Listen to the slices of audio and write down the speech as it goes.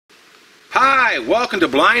Hi, welcome to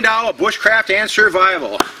BlindOwl, Bushcraft and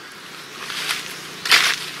Survival.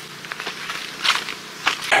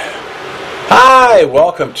 Hi,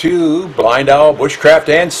 welcome to BlindOwl, Bushcraft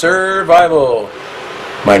and Survival.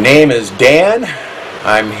 My name is Dan.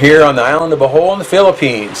 I'm here on the island of Bohol in the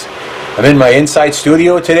Philippines. I'm in my inside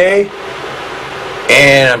studio today,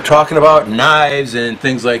 and I'm talking about knives and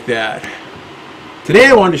things like that. Today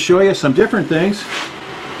I wanted to show you some different things.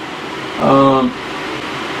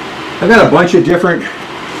 I've got a bunch of different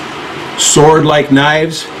sword-like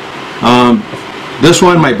knives. This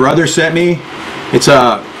one my brother sent me. It's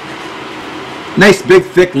a nice big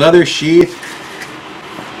thick leather sheath,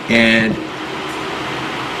 and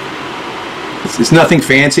it's nothing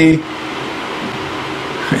fancy.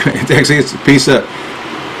 It's a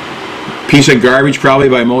piece of garbage probably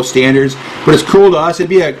by most standards, but it's cool to us. It'd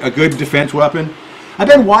be a good defense weapon. I've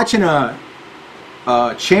been watching a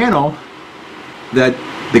channel that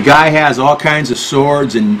the guy has all kinds of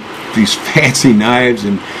swords and these fancy knives,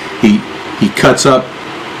 and he cuts up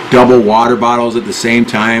double water bottles at the same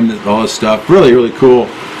time, all this stuff. Really, really cool.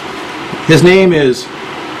 His name is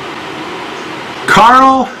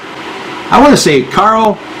Karl. I want to say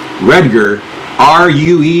Karl Ruedger,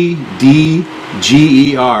 R-U-E-D-G-E-R.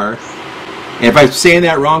 And if I'm saying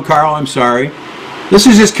that wrong, Karl, I'm sorry. This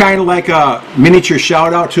is just kind of like a miniature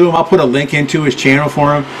shout out to him. I'll put a link into his channel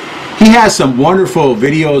for him. He has some wonderful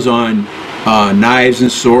videos on knives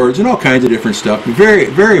and swords and all kinds of different stuff. Very,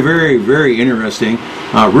 very, very, very interesting.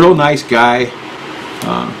 Real nice guy.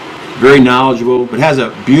 Very knowledgeable, but has a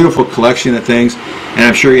beautiful collection of things. And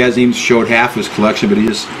I'm sure he hasn't even showed half his collection, but he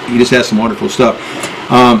just has some wonderful stuff.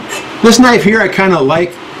 This knife here, I kind of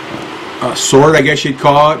like a sword, I guess you'd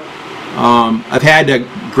call it. I've had to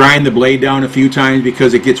grind the blade down a few times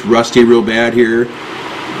because it gets rusty real bad here.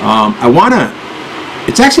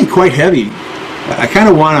 It's actually quite heavy. I kind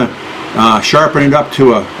of want to sharpen it up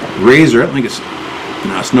to a razor. I don't think it's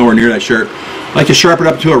nowhere near that sharp. I like to sharpen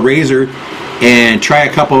it up to a razor and try a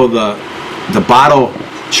couple of the bottle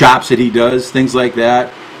chops that he does, things like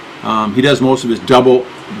that. He does most of his double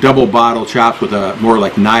bottle chops with more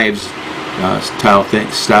like knives style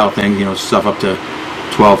thing, you know, stuff up to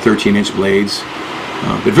 12, 13-inch blades.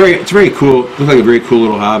 But it's very cool. Looks like a very cool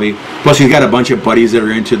little hobby. Plus, he's got a bunch of buddies that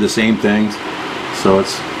are into the same things, so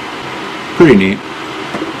it's pretty neat.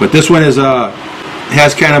 But this one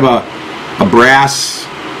has kind of a brass,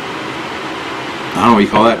 I don't know what you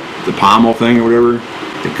call that, the pommel thing or whatever,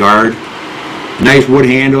 the guard. Nice wood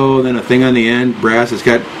handle, then a thing on the end, brass. It's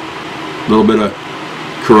got a little bit of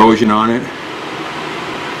corrosion on it,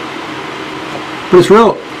 but it's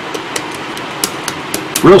real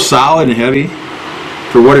solid and heavy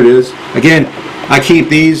for what it is. Again, I keep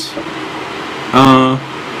these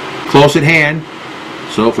close at hand,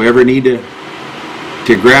 so if we ever need to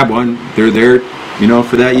grab one, they're there, you know,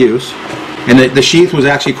 for that use. And the sheath was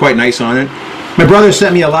actually quite nice on it. My brother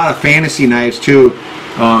sent me a lot of fantasy knives too,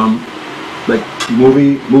 like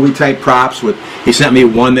movie type props. He sent me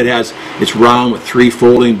one that it's round with 3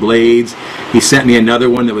 folding blades. He sent me another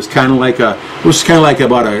one that was kind of like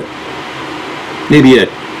about maybe a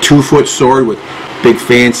 2-foot sword with big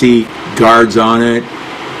fancy guards on it.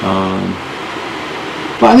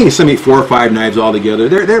 But I think he sent me 4 or 5 knives all together.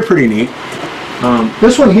 They're pretty neat.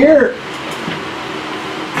 This one here,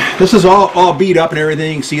 this is all beat up and everything.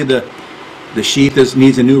 You can see the sheath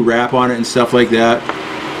needs a new wrap on it and stuff like that.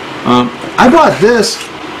 I bought this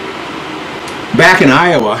back in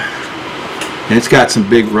Iowa, and it's got some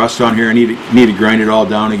big rust on here. I need to grind it all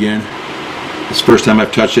down again. It's the first time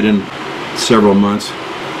I've touched it in several months.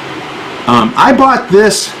 I bought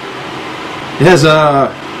this. It has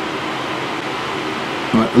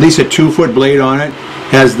at least a 2-foot blade on it.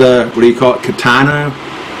 Has the, what do you call it, katana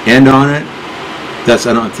end on it. I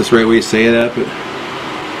don't know if that's the right way to say that,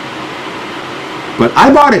 but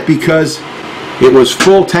I bought it because it was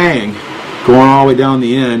full tang going all the way down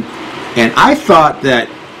the end, and I thought that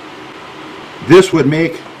this would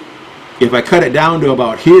make, if I cut it down to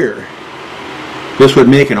about here, this would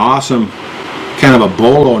make an awesome kind of a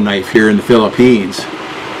bolo knife here in the Philippines,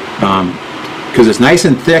 because it's nice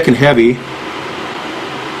and thick and heavy,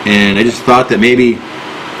 and I just thought that maybe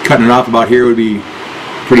cutting it off about here would be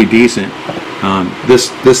pretty decent.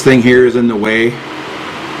 This thing here is in the way,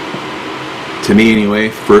 to me anyway.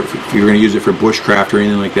 If you're going to use it for bushcraft or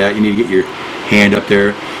anything like that, you need to get your hand up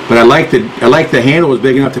there. But I like the handle was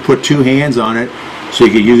big enough to put 2 hands on it, so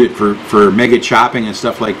you could use it for mega chopping and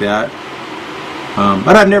stuff like that.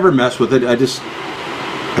 But I've never messed with it. I've just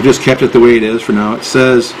kept it the way it is for now. It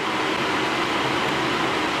says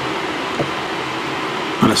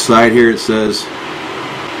on the side here, it says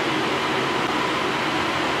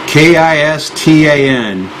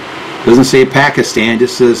Kistan. Doesn't say Pakistan,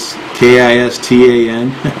 just says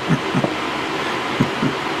Kistan.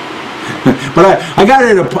 But I got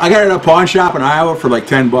it at a pawn shop in Iowa for like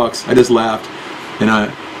 $10. I just laughed, and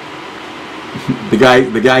the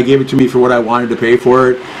guy gave it to me for what I wanted to pay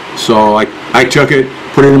for it. So I took it,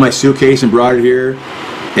 put it in my suitcase, and brought it here.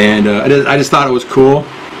 And I just thought it was cool.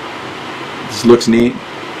 This looks neat.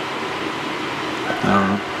 I don't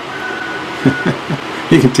know.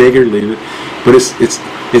 You can take it or leave it, but it's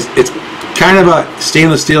kind of a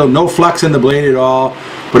stainless steel, no flux in the blade at all,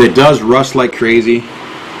 but it does rust like crazy.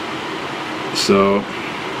 So,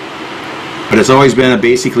 but it's always been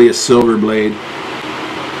basically a silver blade.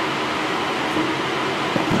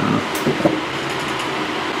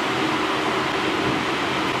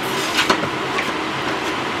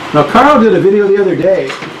 Now Karl did a video the other day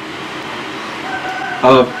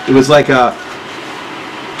of, it was like a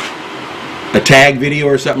tag video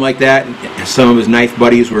or something like that. Some of his knife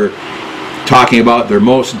buddies were talking about their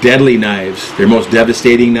most deadly knives, their most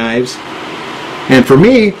devastating knives. And for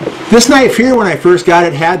me, this knife here, when I first got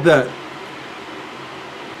it, had the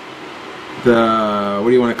what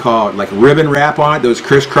do you want to call it, like ribbon wrap on it that was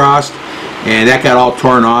crisscrossed, and that got all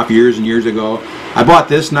torn off years and years ago. I bought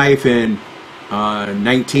this knife in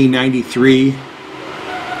 1993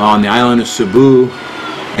 on the island of Cebu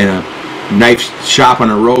in a knife shop on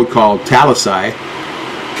a road called Talisai.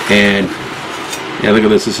 And yeah, look at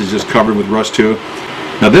this. This is just covered with rust too.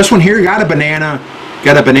 Now this one here got a banana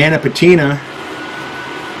patina.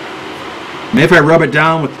 Maybe if I rub it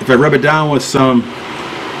down with some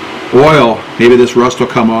oil, maybe this rust will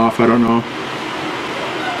come off. I don't know.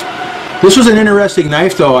 This was an interesting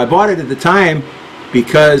knife though. I bought it at the time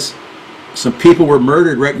because some people were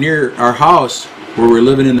murdered right near our house where we're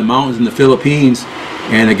living in the mountains in the Philippines,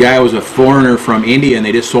 and the guy was a foreigner from India, and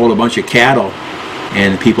they just sold a bunch of cattle,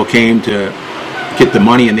 and people came to get the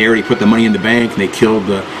money, and they already put the money in the bank, and they killed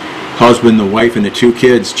the husband, the wife, and the 2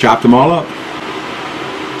 kids, chopped them all up.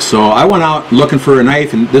 So I went out looking for a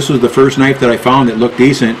knife, and this was the first knife that I found that looked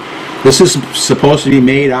decent. This is supposed to be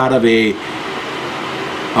made out of a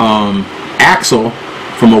axle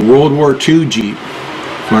from a World War II Jeep,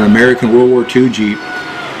 from an American World War II Jeep,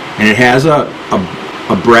 and it has a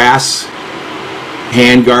brass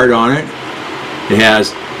hand guard on it. It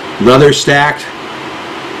has leather stacked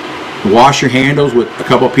washer handles with a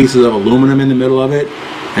couple pieces of aluminum in the middle of it,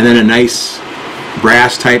 and then a nice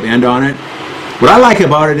brass type end on it. What I like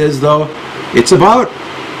about it is though, it's about,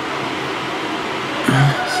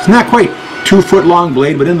 it's not quite 2 foot long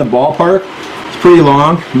blade, but in the ballpark. It's pretty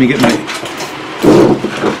long. Let me get my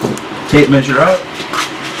tape measure out.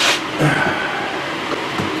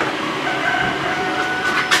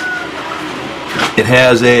 It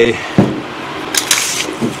has a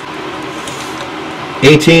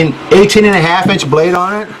 18 and a half inch blade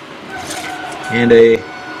on it, and a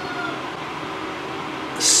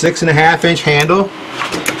 6.5 inch handle.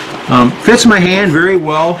 Fits my hand very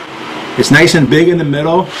well. It's nice and big in the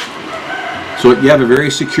middle, so you have a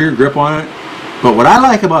very secure grip on it. But what I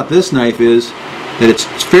like about this knife is that it's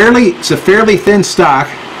a fairly thin stock,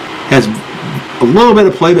 has a little bit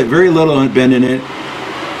of play but very little bend in it,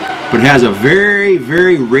 but it has a very,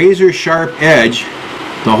 very razor sharp edge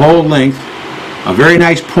the whole length, a very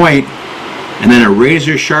nice point, and then a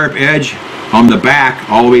razor sharp edge on the back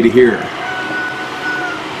all the way to here.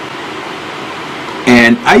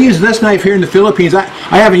 And I use this knife here in the Philippines. I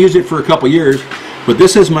haven't used it for a couple years, but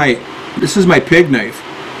this is my pig knife.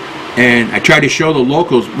 And I try to show the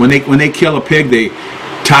locals, when they kill a pig, they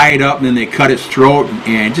tie it up and then they cut its throat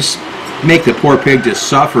and just make the poor pig just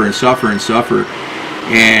suffer and suffer and suffer.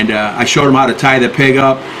 And I showed them how to tie the pig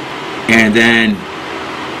up, and then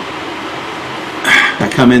I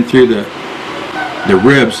come in through the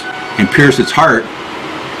ribs and pierce its heart,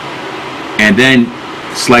 and then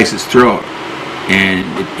slice its throat. And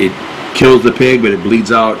it kills the pig, but it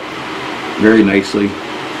bleeds out very nicely.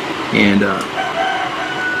 And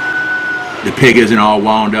the pig isn't all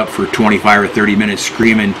wound up for 25 or 30 minutes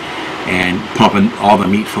screaming and pumping all the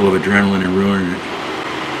meat full of adrenaline and ruining it.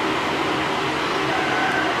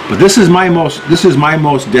 But this is my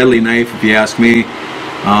most deadly knife, if you ask me.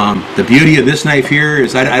 The beauty of this knife here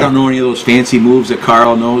is I don't know any of those fancy moves that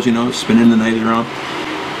Karl knows, you know, spinning the knife around.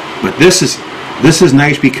 But this is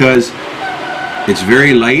nice because it's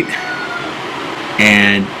very light,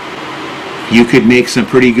 and you could make some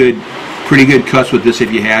pretty good cuts with this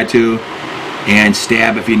if you had to, and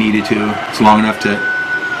stab if you needed to. It's long enough to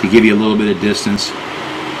give you a little bit of distance.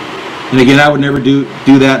 And again, I would never do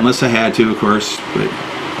that unless I had to, of course. But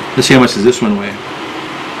let's see how much does this one weigh.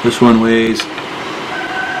 This one weighs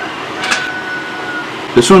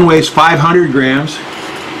This one weighs 500 grams.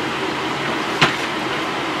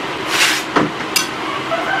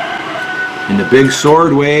 And the big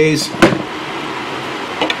sword weighs,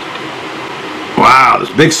 wow, this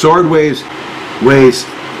big sword weighs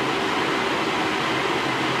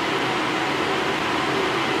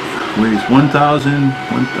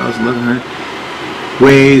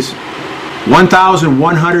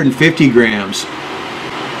grams.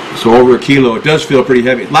 So over a kilo. It does feel pretty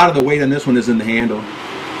heavy. A lot of the weight on this one is in the handle.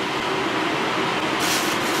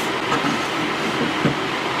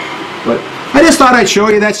 But I just thought I'd show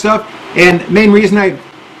you that stuff. And the main reason I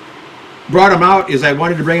brought them out is I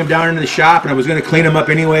wanted to bring them down into the shop, and I was going to clean them up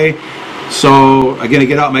anyway. So I'm going to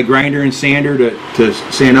get out my grinder and sander to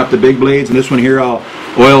sand up the big blades. And this one here I'll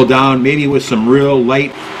oil down, maybe with some real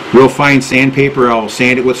light, real fine sandpaper. I'll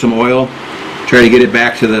sand it with some oil. Try to get it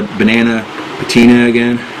back to the banana patina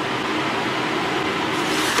again.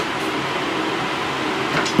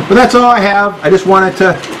 But that's all I have. I just wanted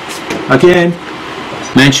to, again,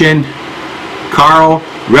 mention Karl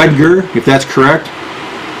Ruedger, if that's correct,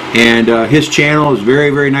 and his channel is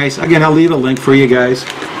very, very nice. Again, I'll leave a link for you guys.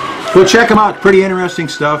 Go check him out. Pretty interesting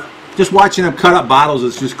stuff. Just watching him cut up bottles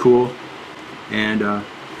is just cool. And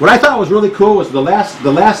what I thought was really cool was the last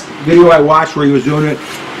video I watched where he was doing it.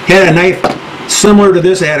 He had a knife similar to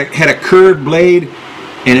this. It had a curved blade,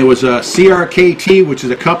 and it was a CRKT, which is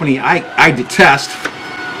a company I detest.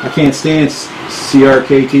 I can't stand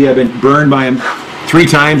CRKT. I've been burned by him 3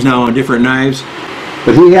 times now on different knives.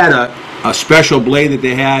 But he had a special blade that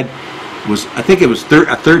they had. I think it was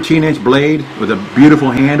a 13-inch blade with a beautiful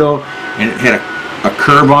handle, and it had a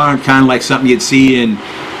curve on it, kind of like something you'd see in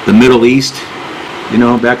the Middle East, you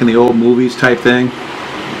know, back in the old movies type thing.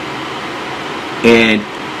 And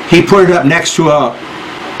he put it up next to a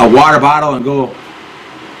water bottle and go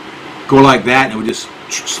like that, and it would just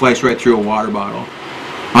slice right through a water bottle.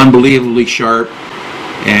 Unbelievably sharp.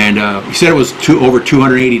 And he said it was over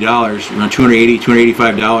 $280, around $280,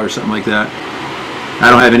 $285, something like that. I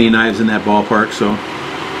don't have any knives in that ballpark, so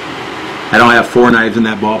I don't have 4 knives in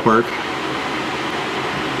that ballpark.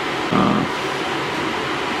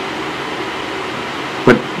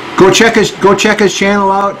 But go check his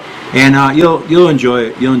channel out, and you'll enjoy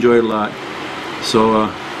it. You'll enjoy it a lot. So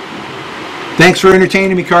thanks for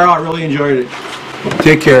entertaining me, Karl. I really enjoyed it.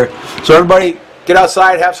 Take care. So everybody, get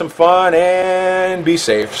outside, have some fun, and be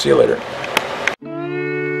safe. See you later.